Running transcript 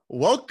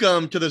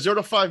Welcome to the $0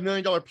 to $5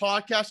 million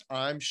podcast.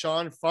 I'm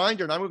Sean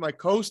Finder, and I'm with my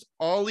co-host,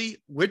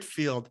 Ollie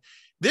Whitfield.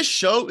 This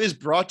show is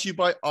brought to you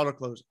by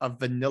AutoClose, a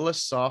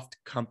VanillaSoft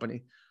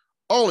company.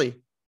 Ollie,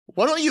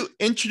 why don't you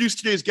introduce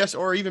today's guest,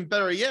 or even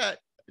better yet,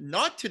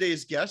 not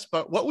today's guest,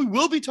 but what we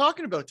will be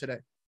talking about today?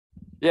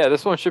 Yeah,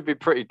 this one should be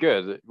pretty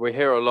good. We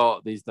hear a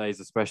lot these days,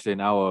 especially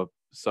in our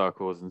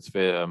circles and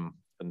sphere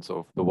and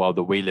sort of the world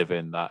that we live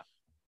in, that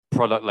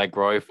product-led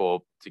growth,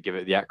 or to give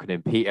it the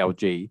acronym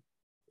PLG,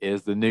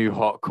 is the new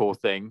hot cool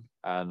thing.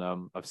 And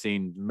I've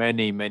seen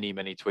many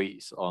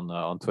tweets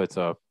on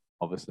Twitter,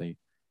 obviously,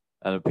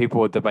 and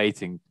people are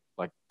debating,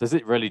 like, does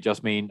it really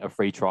just mean a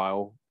free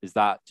trial? Is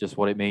that just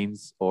what it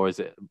means, or is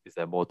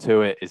there more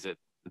to it? Is it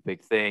the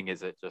big thing?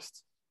 Is it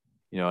just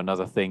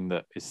another thing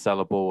that is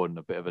sellable and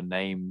a bit of a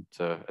name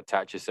to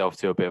attach yourself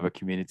to, a bit of a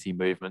community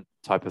movement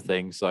type of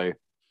thing? So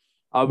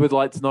I would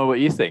like to know what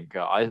you think.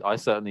 I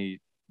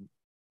certainly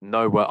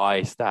know where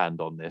I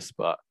stand on this,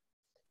 but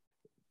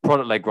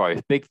product-led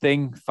growth, big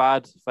thing,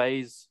 fad,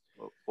 phase,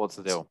 what's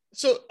the deal?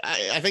 So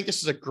I think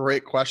this is a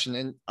great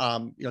question.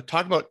 And,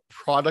 talk about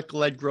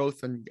product-led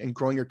growth and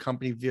growing your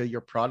company via your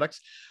products.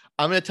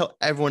 I'm going to tell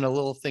everyone a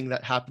little thing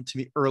that happened to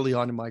me early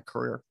on in my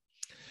career.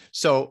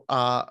 So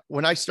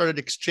when I started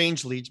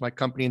Exchange Leads, my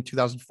company, in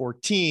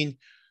 2014,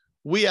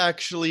 we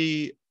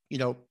actually,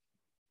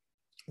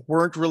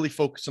 weren't really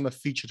focused on the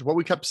features. What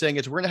we kept saying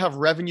is we're going to have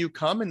revenue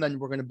come, and then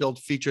we're going to build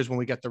features when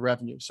we get the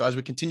revenue. So as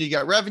we continue to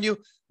get revenue,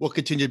 we'll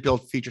continue to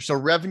build features. So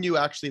revenue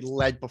actually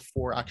led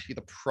before actually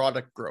the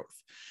product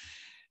growth.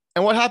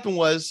 And what happened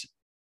was,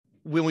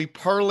 when we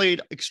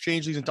parlayed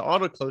Exchange Leads into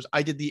AutoClose,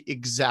 I did the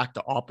exact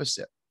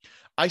opposite.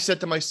 I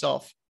said to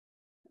myself,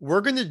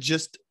 we're going to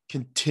just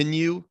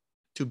continue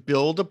to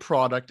build a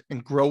product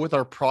and grow with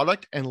our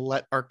product and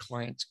let our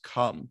clients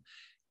come.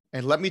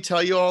 And let me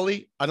tell you,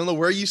 Ollie, I don't know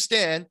where you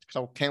stand, because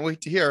I can't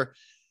wait to hear,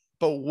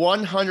 but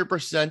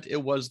 100%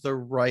 it was the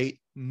right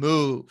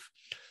move.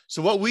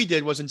 So what we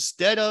did was,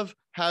 instead of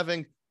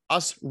having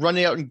us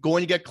running out and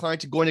going to get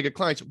clients,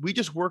 we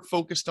just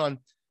focused on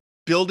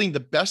building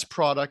the best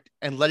product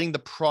and letting the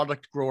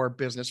product grow our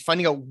business,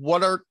 finding out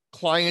what our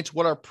clients,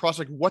 what our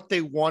prospects, what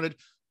they wanted,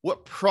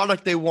 what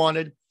product they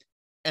wanted,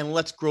 and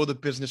let's grow the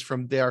business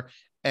from there.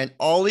 And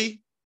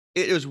Ollie,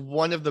 it is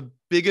one of the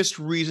biggest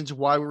reasons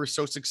why we were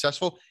so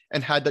successful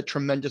and had that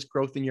tremendous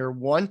growth in year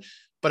one.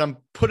 But I'm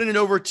putting it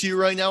over to you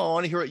right now. I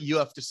want to hear what you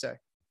have to say.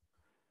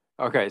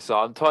 Okay, so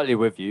I'm totally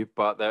with you,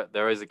 but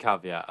there is a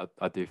caveat,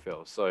 I do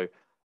feel. So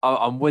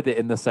I'm with it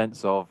in the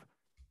sense of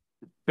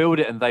build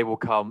it and they will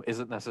come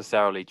isn't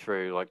necessarily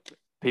true. Like,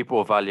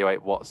 people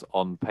evaluate what's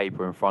on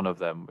paper in front of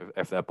them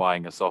if they're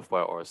buying a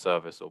software or a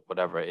service or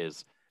whatever it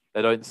is.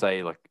 They don't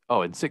say, like,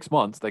 oh, in 6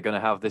 months, they're going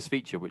to have this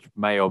feature, which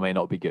may or may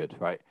not be good,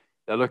 right?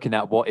 They're looking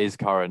at what is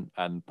current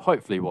and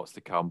hopefully what's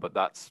to come, but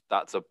that's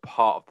a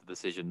part of the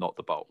decision, not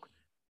the bulk.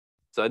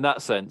 So in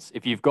that sense,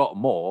 if you've got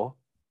more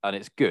and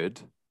it's good,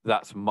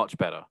 that's much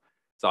better.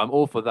 So I'm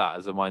all for that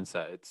as a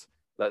mindset. It's,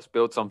 let's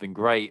build something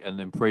great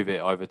and improve it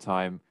over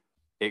time.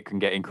 It can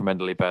get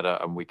incrementally better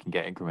and we can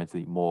get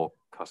incrementally more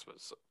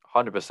customers,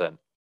 100%.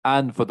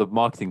 And for the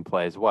marketing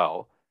play as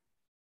well,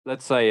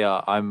 let's say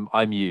I'm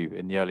you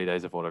in the early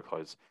days of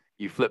AutoClose.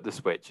 You flip the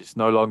switch. It's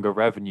no longer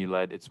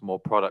revenue-led. It's more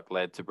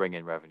product-led to bring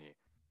in revenue.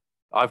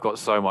 I've got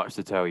so much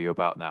to tell you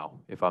about now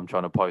if I'm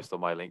trying to post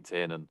on my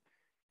LinkedIn and,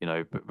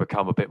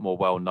 become a bit more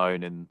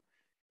well-known in,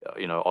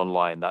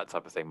 online, that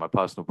type of thing, my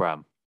personal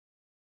brand.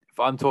 If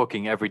I'm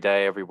talking every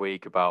day, every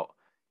week about,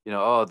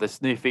 oh,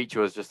 this new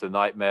feature was just a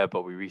nightmare,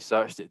 but we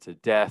researched it to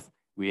death.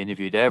 We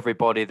interviewed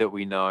everybody that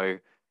we know,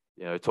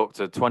 talked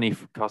to 20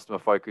 customer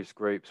focus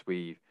groups.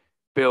 We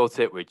built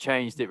it, we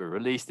changed it, we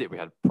released it, we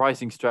had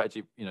pricing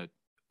strategy,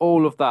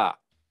 all of that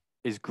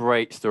is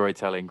great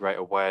storytelling, great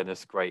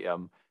awareness, great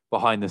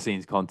behind the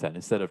scenes content,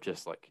 instead of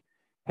just like,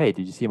 hey,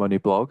 did you see my new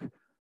blog?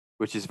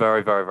 Which is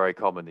very, very, very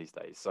common these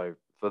days. So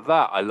for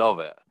that, I love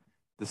it.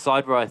 The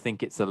side where I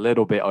think it's a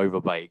little bit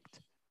overbaked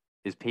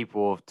is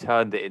people have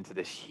turned it into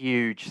this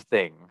huge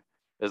thing,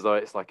 as though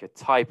it's like a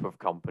type of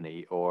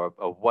company or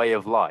a way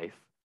of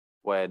life,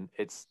 when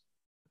it's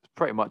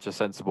pretty much a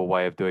sensible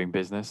way of doing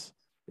business.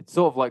 It's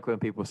sort of like when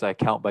people say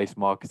account-based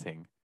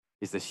marketing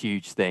is this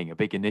huge thing, a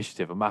big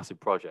initiative, a massive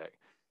project.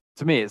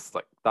 To me, it's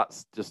like,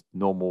 that's just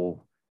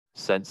normal,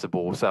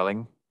 sensible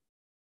selling,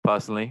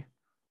 personally.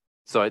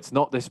 So it's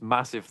not this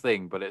massive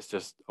thing, but it's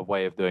just a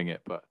way of doing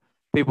it. But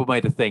people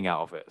made a thing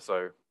out of it.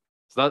 So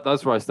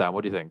that's where I stand.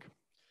 What do you think?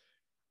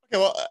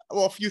 Okay,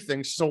 well, a few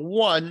things. So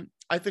one,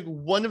 I think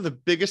one of the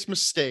biggest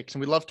mistakes, and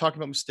we love talking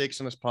about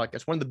mistakes on this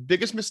podcast, one of the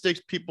biggest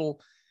mistakes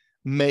people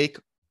make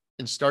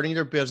in starting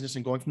their business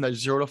and going from that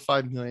 0 to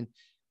 5 million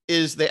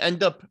is they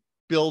end up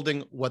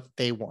building what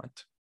they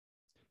want.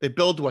 They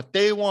build what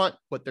they want,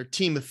 what their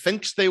team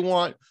thinks they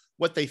want,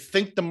 what they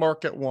think the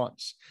market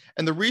wants.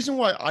 And the reason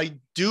why I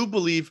do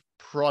believe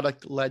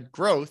product-led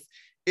growth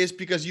is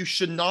because you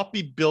should not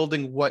be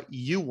building what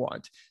you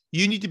want.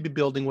 You need to be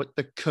building what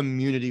the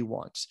community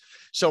wants.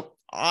 So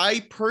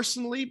I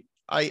personally,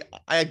 I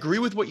agree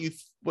with what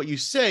you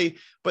say,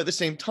 but at the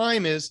same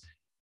time is,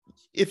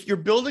 if you're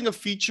building a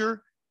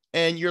feature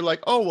and you're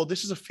like, oh, well,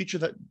 this is a feature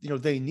that,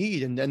 they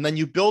need. And then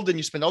you build and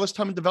you spend all this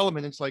time in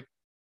development. It's like,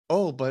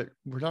 oh, but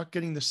we're not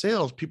getting the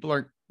sales.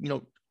 People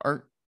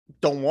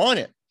don't want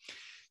it.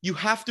 You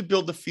have to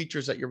build the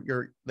features that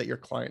your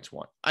clients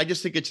want. I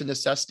just think it's a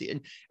necessity.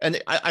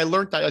 And I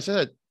learned that, I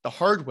said, the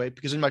hard way,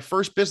 because in my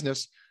first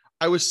business,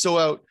 I was so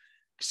out,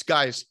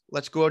 guys,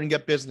 let's go out and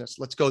get business.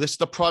 Let's go. This is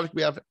the product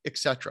we have,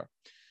 etc.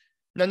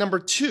 Now, number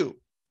two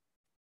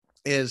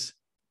is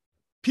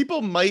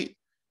people might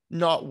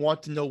not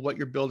want to know what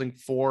you're building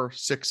 4,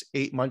 6,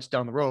 8 months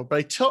down the road,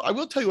 but I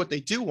will tell you what they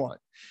do want.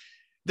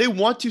 They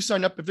want to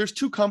sign up. If there's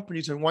two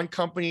companies and one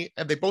company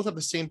and they both have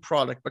the same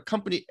product, but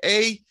company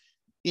A,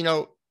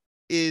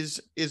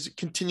 is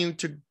continuing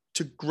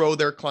to grow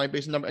their client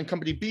base number, and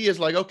company B is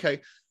like, okay,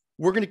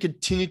 we're going to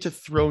continue to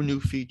throw new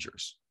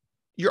features.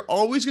 You're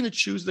always going to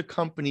choose the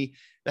company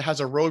that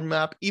has a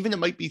roadmap, even it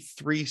might be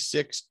 3,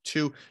 6,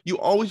 2. You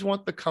always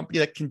want the company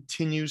that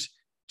continues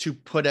to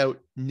put out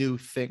new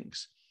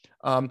things.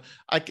 An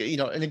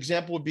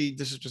example would be,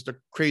 this is just a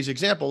crazy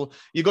example.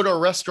 You go to a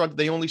restaurant,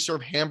 they only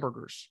serve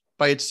hamburgers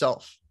by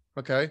itself.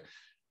 Okay.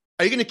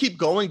 Are you going to keep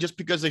going just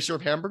because they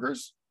serve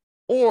hamburgers?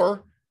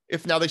 Or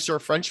if now they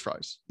serve French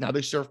fries, now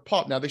they serve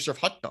pop, now they serve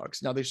hot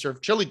dogs, now they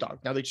serve chili dog,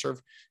 now they serve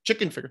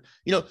chicken finger.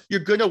 You're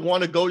going to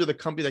want to go to the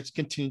company that's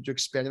continuing to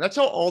expand. And that's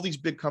how all these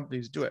big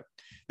companies do it.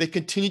 They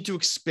continue to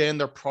expand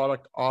their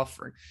product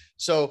offering.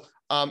 So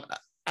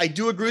I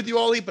do agree with you,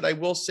 Ollie, but I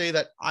will say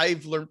that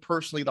I've learned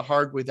personally the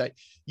hard way that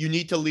you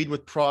need to lead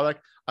with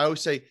product. I always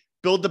say,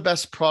 build the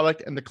best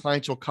product and the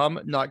clients will come,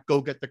 not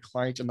go get the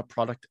clients and the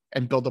product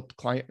and build the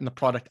client and the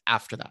product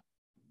after that.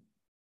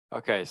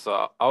 Okay,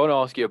 so I want to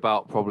ask you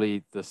about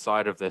probably the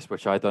side of this,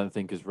 which I don't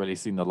think has really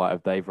seen the light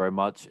of day very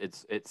much.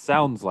 It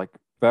sounds like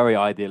very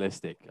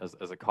idealistic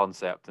as a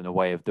concept and a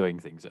way of doing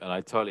things. And I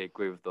totally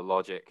agree with the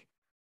logic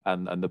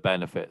and the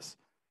benefits.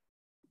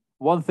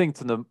 One thing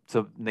to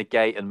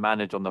negate and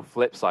manage on the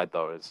flip side,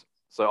 though, is,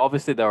 so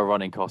obviously there are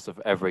running costs of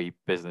every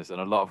business, and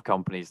a lot of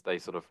companies, they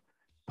sort of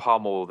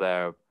pummel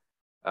their,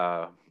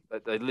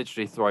 they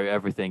literally throw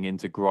everything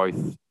into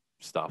growth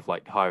stuff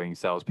like hiring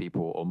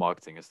salespeople or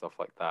marketing and stuff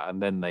like that, and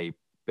then they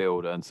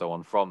build and so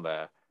on from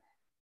there.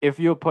 If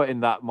you're putting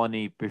that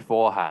money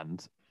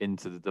beforehand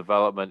into the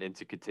development,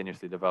 into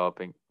continuously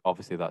developing,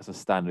 obviously that's a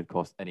standard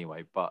cost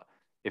anyway. But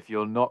if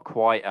you're not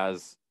quite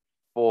as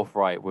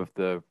forthright with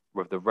the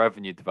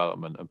revenue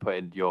development and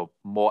putting your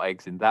more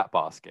eggs in that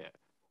basket,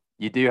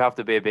 you do have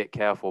to be a bit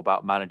careful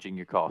about managing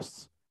your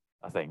costs,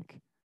 I think.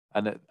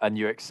 And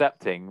you're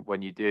accepting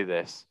when you do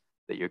this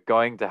that you're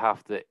going to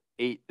have to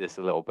eat this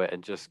a little bit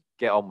and just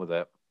get on with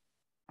it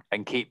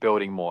and keep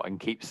building more and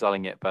keep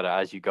selling it better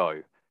as you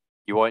go.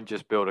 You won't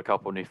just build a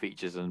couple new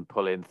features and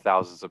pull in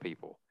thousands of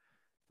people.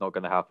 Not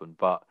going to happen,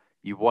 but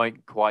you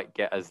won't quite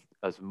get as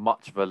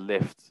much of a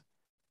lift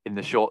in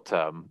the short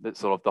term. That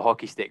sort of the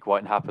hockey stick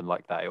won't happen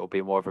like that. It will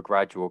be more of a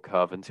gradual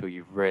curve until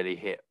you've really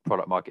hit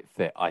product market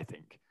fit, I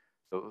think.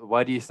 So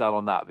where do you stand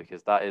on that?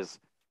 Because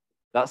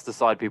that's the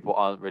side people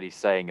aren't really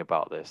saying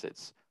about this.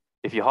 It's,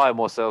 if you hire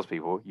more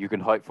salespeople, you can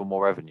hope for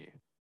more revenue.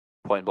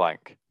 Point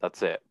blank.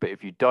 That's it. But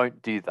if you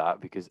don't do that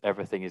because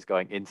everything is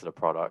going into the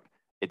product,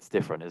 it's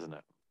different, isn't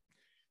it?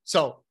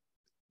 So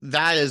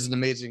that is an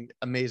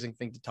amazing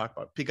thing to talk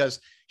about, because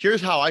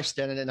here's how I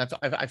stand in it.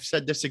 And I've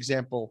said this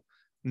example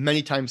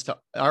many times to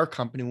our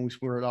company when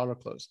we were at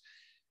AutoClose.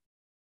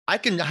 I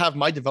can have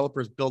my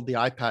developers build the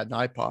iPad and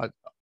iPod,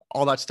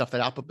 all that stuff that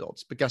Apple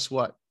builds. But guess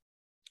what?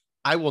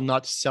 I will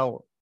not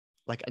sell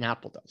like an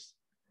Apple does.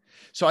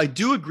 So I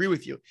do agree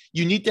with you.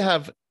 You need to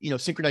have,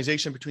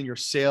 synchronization between your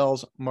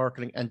sales,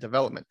 marketing, and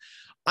development.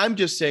 I'm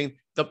just saying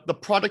the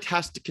product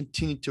has to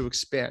continue to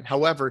expand.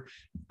 However,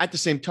 at the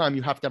same time,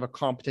 you have to have a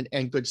competent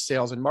and good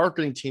sales and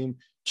marketing team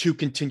to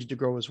continue to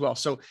grow as well.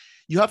 So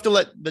you have to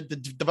let the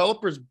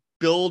developers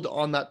build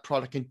on that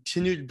product,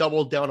 continue to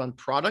double down on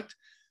product,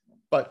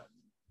 but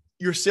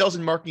your sales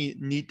and marketing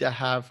need to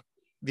have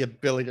the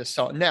ability to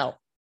sell it. Now,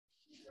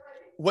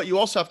 what you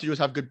also have to do is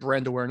have good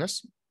brand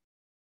awareness,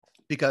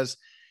 because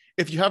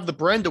if you have the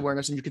brand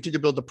awareness and you continue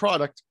to build the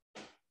product,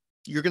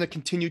 you're going to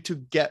continue to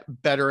get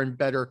better and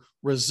better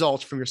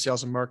results from your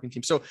sales and marketing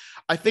team. So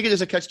I think it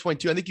is a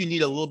catch-22. I think you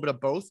need a little bit of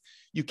both.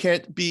 You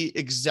can't be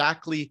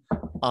exactly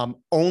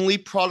only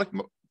product,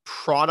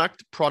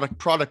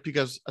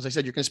 because as I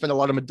said, you're going to spend a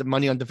lot of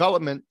money on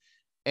development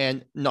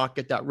and not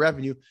get that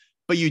revenue.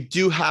 But you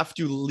do have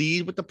to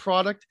lead with the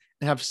product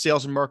and have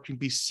sales and marketing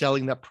be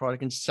selling that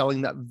product and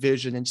selling that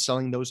vision and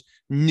selling those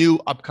new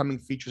upcoming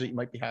features that you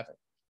might be having.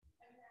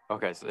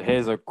 Okay, so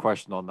here's a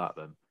question on that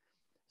then.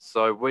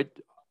 So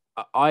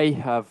I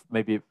have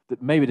maybe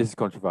this is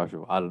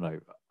controversial. I don't know.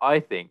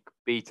 I think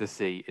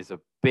B2C is a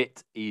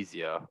bit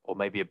easier, or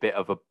maybe a bit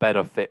of a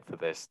better fit for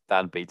this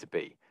than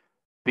B2B,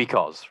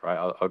 because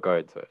I'll go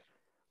into it.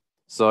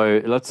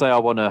 So let's say I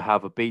want to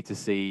have a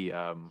B2C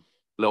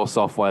little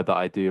software that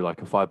I do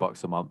like a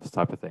 $5 a month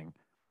type of thing.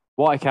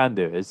 What I can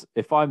do is,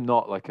 if I'm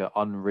not like an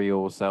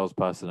unreal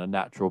salesperson, a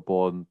natural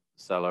born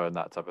seller and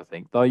that type of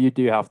thing, though you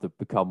do have to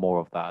become more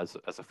of that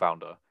as a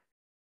founder,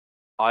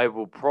 I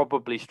will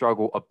probably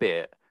struggle a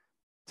bit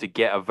to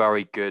get a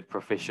very good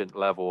proficient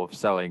level of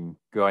selling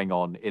going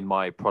on in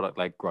my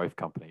product-led growth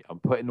company. I'm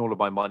putting all of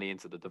my money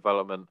into the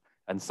development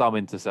and some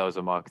into sales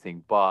and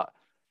marketing, but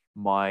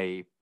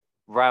my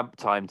ramp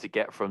time to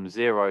get from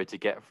zero to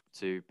get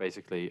to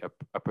basically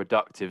a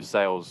productive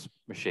sales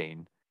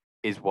machine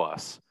is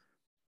worse.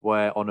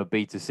 Where on a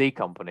B2C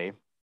company,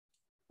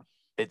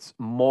 it's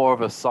more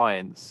of a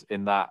science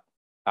in that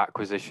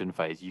acquisition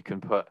phase. You can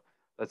put,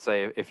 let's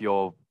say, if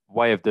your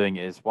way of doing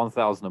it is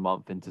 1,000 a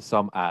month into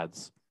some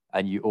ads,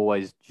 and you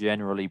always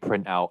generally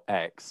print out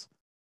X,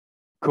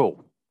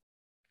 cool.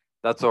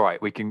 That's all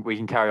right. We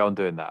can carry on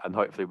doing that, and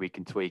hopefully we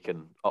can tweak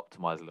and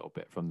optimize a little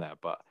bit from there.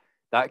 But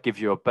that gives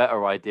you a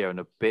better idea and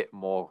a bit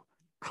more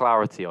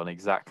clarity on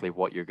exactly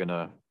what you're going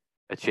to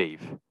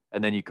achieve,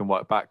 and then you can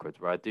work backwards.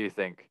 Where I do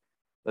think,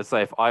 let's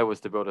say, if I was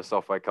to build a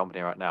software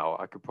company right now,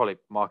 I could probably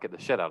market the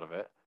shit out of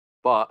it,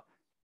 but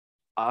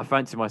I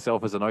fancy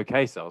myself as an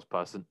okay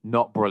salesperson,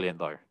 not brilliant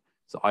though.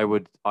 So I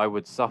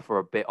would suffer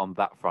a bit on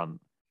that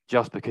front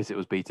just because it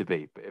was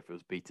B2B. But if it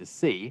was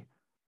B2C,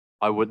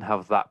 I wouldn't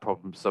have that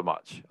problem so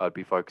much. I'd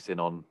be focusing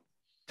on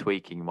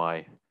tweaking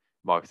my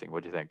marketing.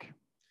 What do you think?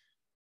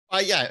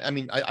 Yeah, I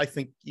mean, I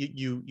think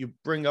you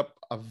bring up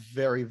a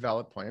very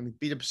valid point. I mean,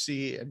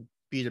 B2C and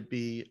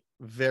B2B,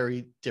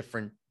 very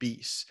different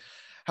beasts.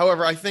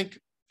 However, I think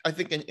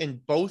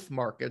in both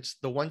markets,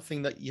 the one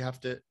thing that you have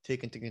to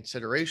take into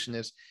consideration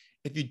is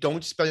if you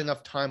don't spend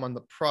enough time on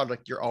the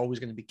product, you're always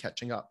going to be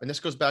catching up. And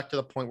this goes back to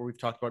the point where we've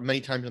talked about many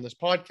times on this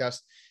podcast,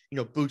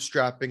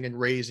 bootstrapping and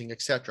raising,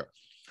 etc.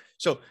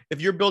 So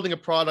if you're building a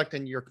product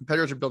and your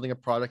competitors are building a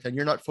product and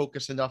you're not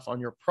focused enough on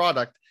your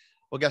product,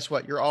 well, guess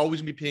what? You're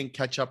always going to be paying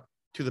catch up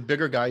to the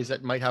bigger guys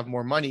that might have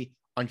more money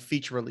on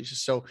feature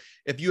releases. So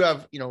if you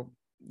have,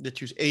 that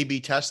choose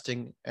A/B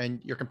testing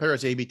and your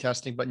competitors A/B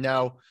testing, but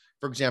now,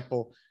 for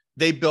example,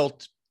 they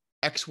built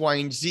X, Y,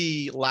 and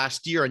Z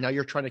last year, and now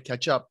you're trying to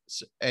catch up.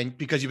 And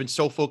because you've been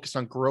so focused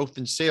on growth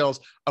and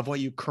sales of what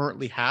you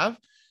currently have,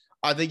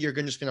 I think you're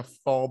just going to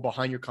fall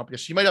behind your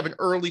competition. So you might have an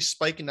early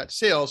spike in that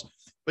sales,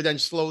 but then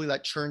slowly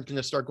that churn's going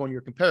to start going to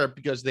your competitor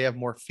because they have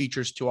more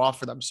features to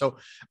offer them. So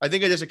I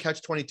think it is a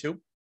catch-22.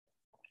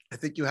 I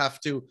think you have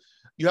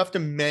to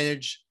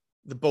manage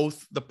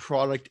both the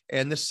product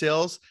and the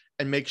sales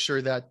and make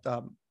sure that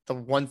the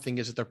one thing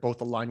is that they're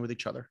both aligned with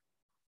each other.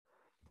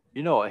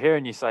 You know what?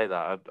 Hearing you say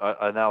that,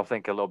 I now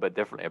think a little bit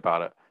differently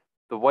about it.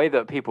 The way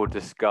that people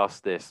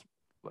discuss this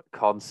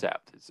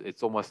concept,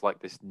 it's almost like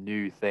this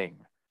new thing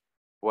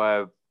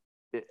where,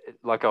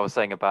 like I was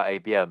saying about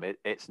ABM,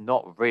 it's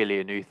not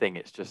really a new thing.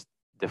 It's just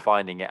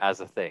defining it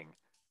as a thing.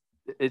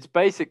 It's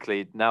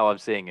basically, now I'm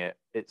seeing it,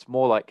 it's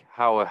more like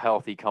how a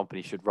healthy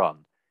company should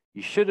run.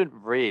 You shouldn't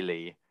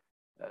really,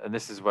 and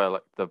this is where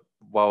like the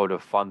world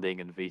of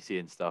funding and VC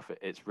and stuff,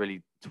 it's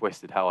really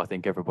twisted how I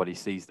think everybody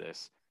sees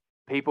this.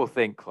 People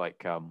think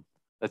like,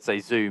 let's say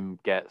Zoom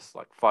gets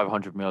like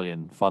 500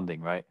 million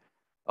funding, right?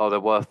 Oh, they're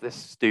worth this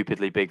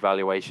stupidly big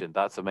valuation.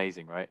 That's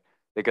amazing, right?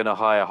 They're going to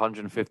hire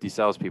 150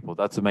 salespeople.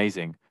 That's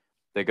amazing.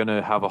 They're going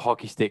to have a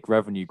hockey stick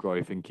revenue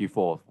growth in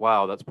Q4.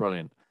 Wow, that's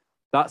brilliant.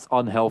 That's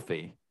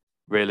unhealthy,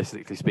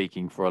 realistically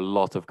speaking, for a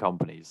lot of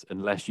companies,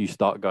 unless you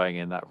start going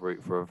in that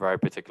route for a very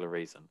particular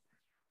reason.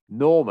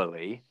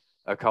 Normally,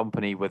 a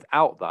company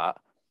without that,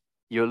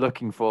 you're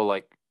looking for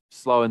like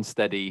slow and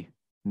steady,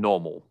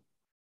 normal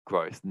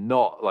growth,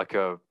 not like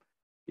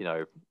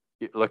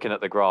looking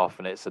at the graph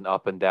and it's an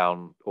up and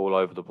down all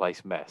over the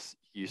place mess.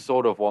 You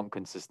sort of want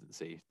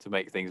consistency to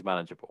make things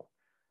manageable.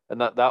 And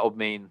that would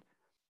mean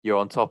you're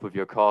on top of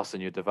your costs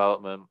and your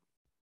development,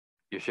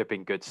 you're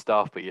shipping good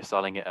stuff, but you're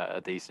selling it at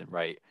a decent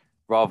rate,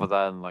 rather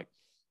than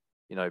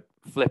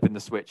flipping the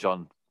switch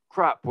on,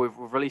 crap, we've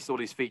released all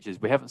these features,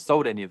 we haven't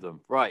sold any of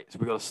them, right, so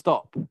we've got to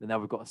stop, and now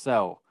we've got to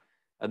sell.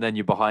 And then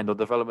you're behind on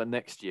development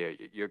next year.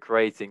 You're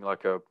creating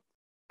like a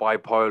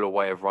bipolar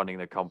way of running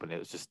the company.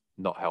 It's just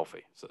not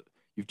healthy. So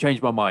you've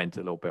changed my mind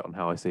a little bit on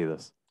how I see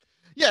this.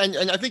 Yeah,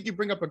 and I think you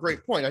bring up a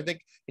great point. I think,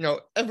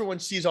 everyone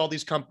sees all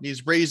these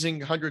companies raising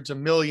hundreds of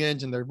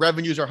millions and their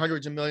revenues are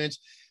hundreds of millions,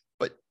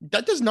 but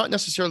that does not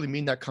necessarily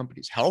mean that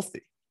company's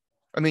healthy.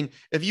 I mean,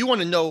 if you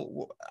want to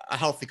know a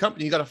healthy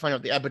company, you got to find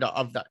out the EBITDA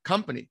of that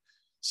company.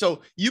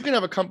 So you can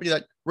have a company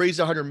that raised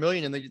 100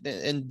 million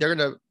and they're going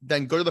to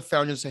then go to the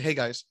founder and say, hey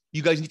guys,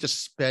 you guys need to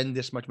spend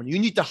this much money. You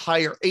need to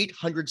hire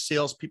 800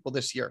 salespeople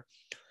this year.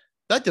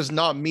 That does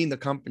not mean the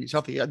company's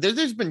healthy.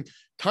 There's been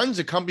tons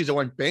of companies that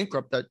went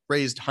bankrupt that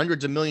raised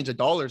hundreds of millions of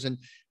dollars and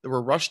they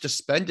were rushed to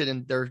spend it,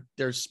 and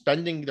they're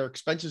spending, their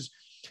expenses,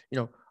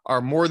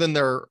 are more than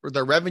their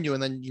revenue,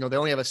 and then they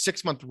only have a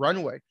 6-month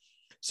runway.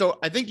 So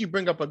I think you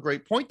bring up a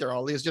great point there,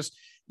 Ollie. Is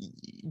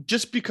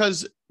just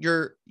because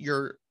you're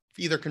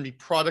either can be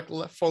product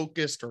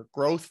focused or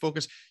growth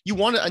focused, you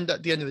want to end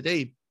at the end of the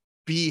day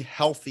be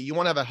healthy. You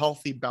want to have a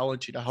healthy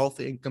balance sheet, a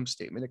healthy income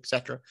statement,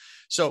 etc.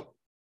 So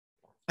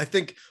I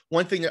think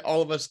one thing that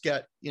all of us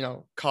get,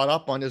 caught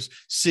up on is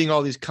seeing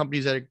all these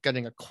companies that are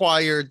getting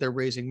acquired. They're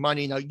raising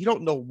money. Now, you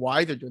don't know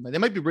why they're doing that. They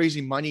might be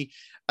raising money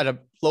at a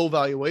low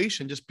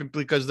valuation just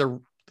because they're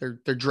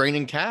they're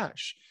draining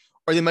cash,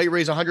 or they might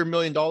raise $100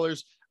 million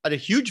at a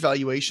huge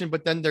valuation,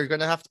 but then they're going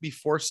to have to be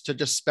forced to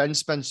just spend,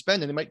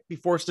 and they might be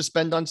forced to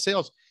spend on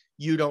sales.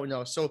 You don't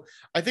know. So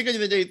I think at the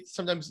end of the day,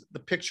 sometimes the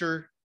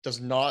picture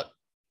does not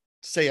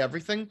say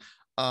everything.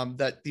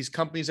 That these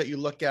companies that you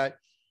look at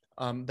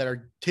that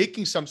are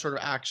taking some sort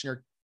of action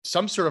or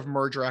some sort of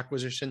merger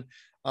acquisition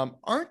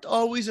aren't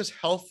always as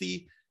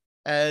healthy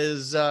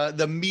as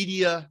the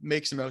media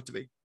makes them out to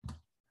be.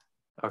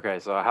 Okay,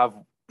 so I have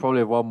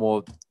probably one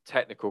more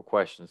technical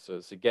question. So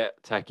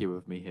get techie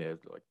with me here,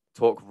 like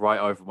talk right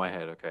over my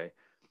head. Okay,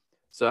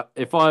 so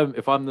if I'm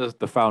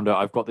the founder,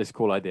 I've got this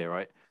cool idea,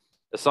 right?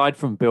 Aside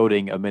from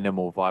building a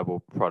minimal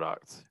viable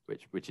product,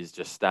 which is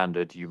just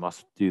standard, you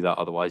must do that,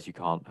 otherwise you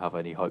can't have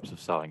any hopes of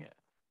selling it.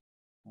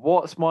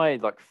 What's my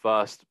like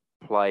first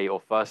play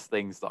or first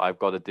things that I've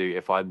got to do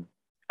if I'm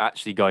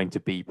actually going to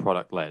be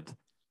product led?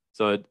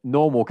 So a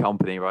normal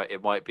company, right?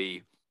 It might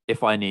be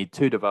if I need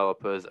 2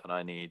 developers and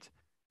I need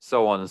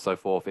so on and so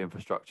forth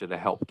infrastructure to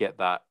help get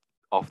that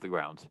off the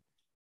ground,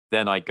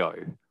 then I go.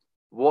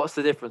 What's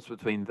the difference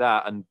between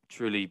that and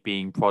truly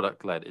being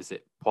product led? Is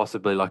it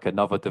possibly like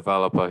another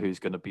developer who's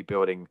going to be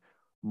building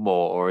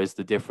more, or is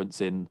the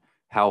difference in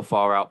how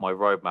far out my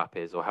roadmap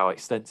is, or how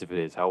extensive it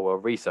is, how well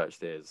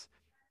researched it is,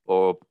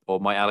 or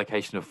my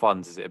allocation of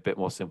funds? Is it a bit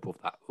more simple?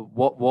 That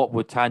what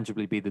would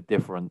tangibly be the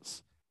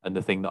difference, and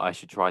the thing that I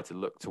should try to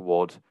look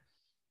toward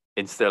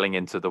instilling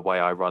into the way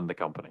I run the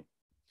company?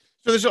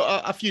 So there's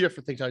a few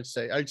different things I'd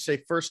say. I'd say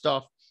first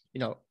off,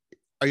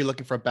 are you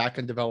looking for a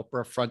back-end developer,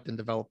 a front-end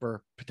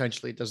developer,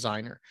 potentially a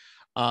designer?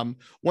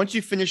 Once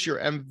you finish your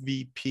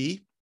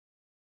MVP,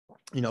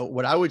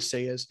 what I would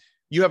say is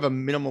you have a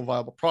minimal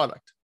viable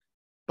product,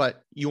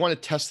 but you want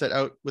to test that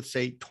out with,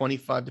 say,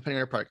 25, depending on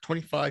your product,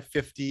 25,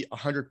 50,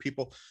 100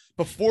 people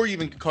before you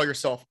even call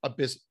yourself a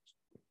business.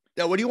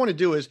 Now, what you want to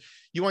do is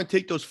you want to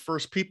take those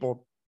first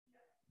people,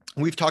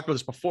 and we've talked about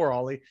this before,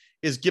 Ollie,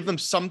 is give them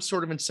some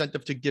sort of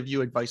incentive to give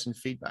you advice and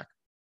feedback.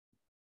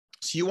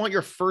 So you want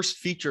your first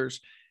features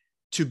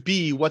to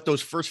be what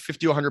those first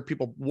 50 or 100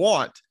 people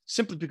want,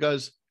 simply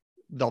because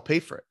they'll pay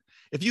for it.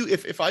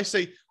 If I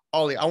say,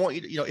 Ollie, I want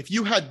you to, if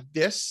you had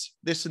this,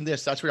 and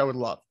this, that's what I would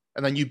love.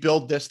 And then you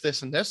build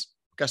this, and this,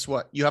 guess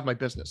what? You have my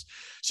business.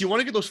 So you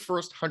want to get those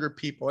first 100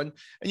 people. And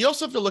you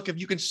also have to look, if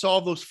you can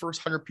solve those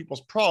first 100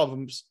 people's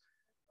problems,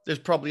 there's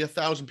probably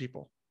 1,000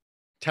 people,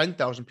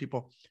 10,000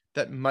 people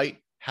that might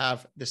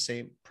have the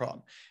same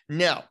problem.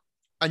 Now,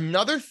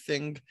 another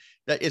thing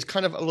that is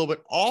kind of a little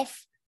bit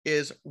off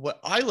is what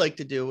I like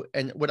to do,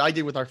 and what I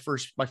did with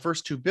my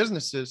first 2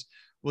 businesses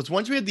was,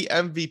 once we had the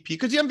MVP,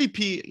 because the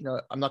MVP,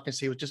 I'm not going to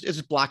say it's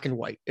just black and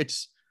white.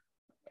 It's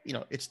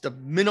the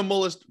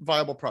minimalist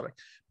viable product.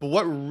 But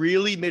what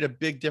really made a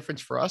big difference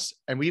for us,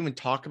 and we even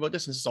talk about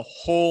this, and this is a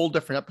whole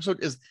different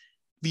episode, is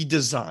the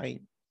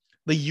design,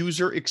 the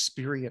user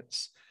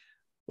experience.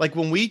 Like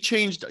when we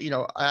changed,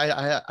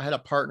 I had a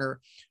partner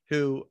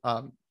who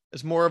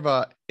is more of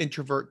a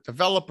introvert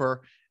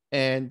developer,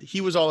 and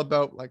he was all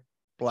about like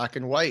black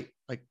and white.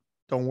 Like,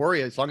 don't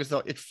worry, as long as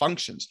it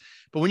functions.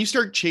 But when you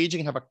start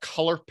changing and have a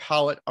color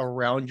palette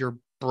around your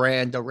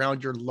brand,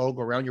 around your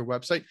logo, around your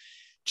website,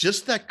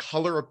 just that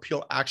color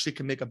appeal actually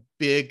can make a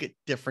big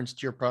difference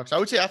to your products. I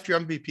would say after your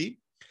MVP,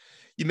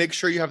 you make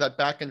sure you have that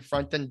back end,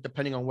 front end,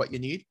 depending on what you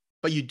need,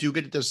 but you do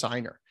get a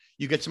designer.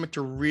 You get someone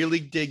to really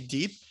dig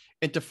deep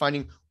into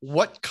finding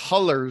what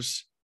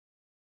colors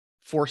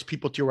force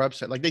people to your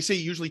website. Like they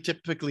say,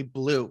 typically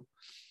blue.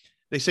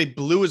 They say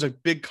blue is a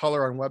big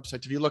color on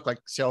websites. If you look like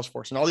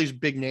Salesforce and all these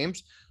big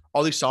names,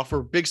 all these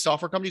big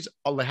software companies,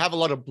 they have a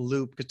lot of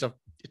blue because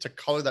it's a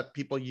color that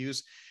people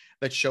use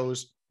that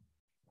shows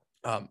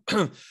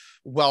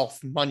wealth,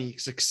 money,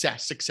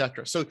 success,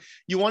 etc. So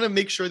you want to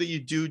make sure that you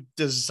do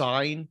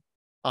design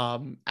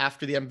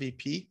after the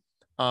MVP.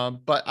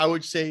 But I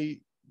would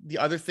say the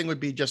other thing would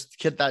be just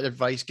get that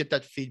advice, get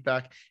that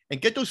feedback,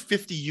 and get those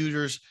 50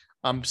 users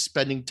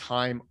spending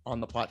time on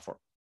the platform.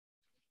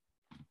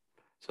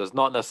 So it's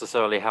not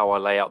necessarily how I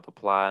lay out the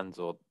plans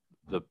or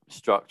the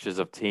structures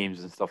of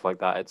teams and stuff like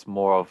that. It's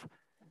more of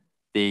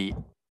the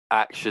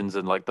actions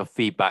and like the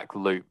feedback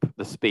loop,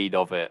 the speed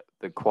of it,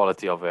 the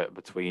quality of it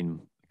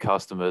between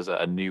customers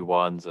and new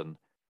ones, and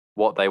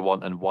what they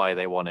want and why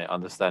they want it,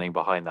 understanding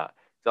behind that.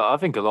 So I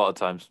think a lot of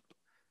times,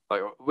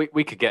 like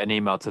we could get an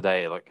email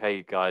today, like,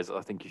 hey guys, I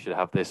think you should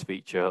have this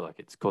feature, like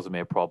it's causing me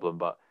a problem.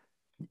 But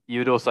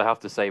you'd also have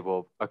to say,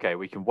 well, okay,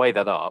 we can weigh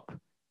that up.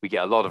 We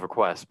get a lot of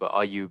requests, but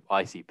are you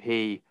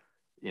ICP?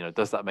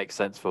 Does that make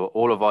sense for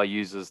all of our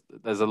users?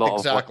 There's a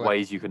lot of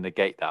ways you can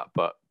negate that,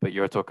 but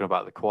you're talking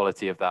about the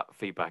quality of that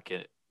feedback,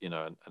 and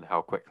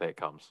how quickly it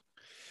comes.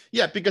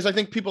 Yeah, because I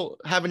think people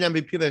have an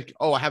MVP. They're like,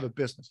 oh, I have a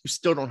business. You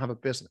still don't have a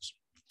business.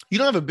 You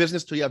don't have a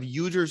business till you have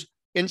users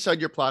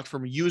inside your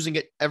platform using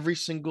it every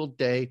single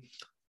day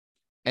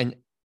and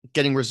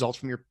getting results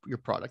from your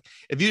product.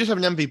 If you just have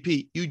an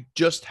MVP,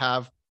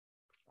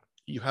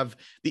 you have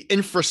the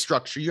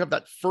infrastructure. You have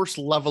that first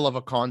level of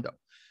a condo,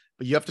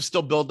 but you have to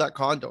still build that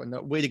condo. And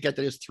the way to get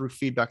that is through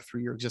feedback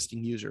through your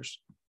existing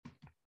users.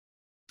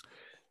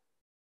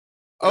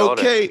 Got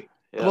it. Okay.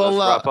 Yeah, let's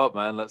Well, wrap up,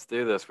 man. Let's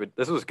do this.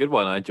 This was a good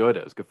one. I enjoyed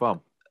it. It was good fun.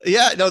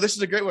 yeah, no, this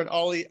is a great one,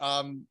 Ollie.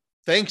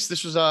 Thanks.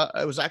 This was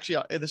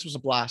a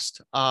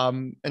blast.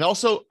 And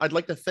also I'd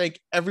like to thank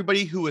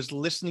everybody who is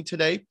listening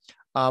today.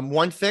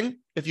 One thing,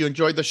 if you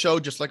enjoyed the show,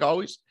 just like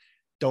always,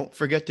 don't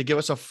forget to give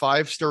us a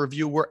 5-star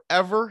review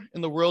wherever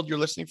in the world you're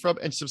listening from,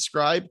 and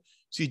subscribe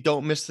so you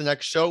don't miss the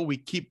next show. We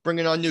keep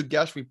bringing on new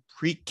guests.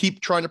 We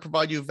keep trying to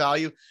provide you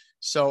value.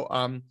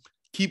 So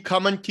keep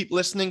coming, keep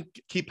listening,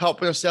 keep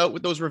helping us out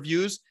with those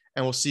reviews,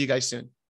 and we'll see you guys soon.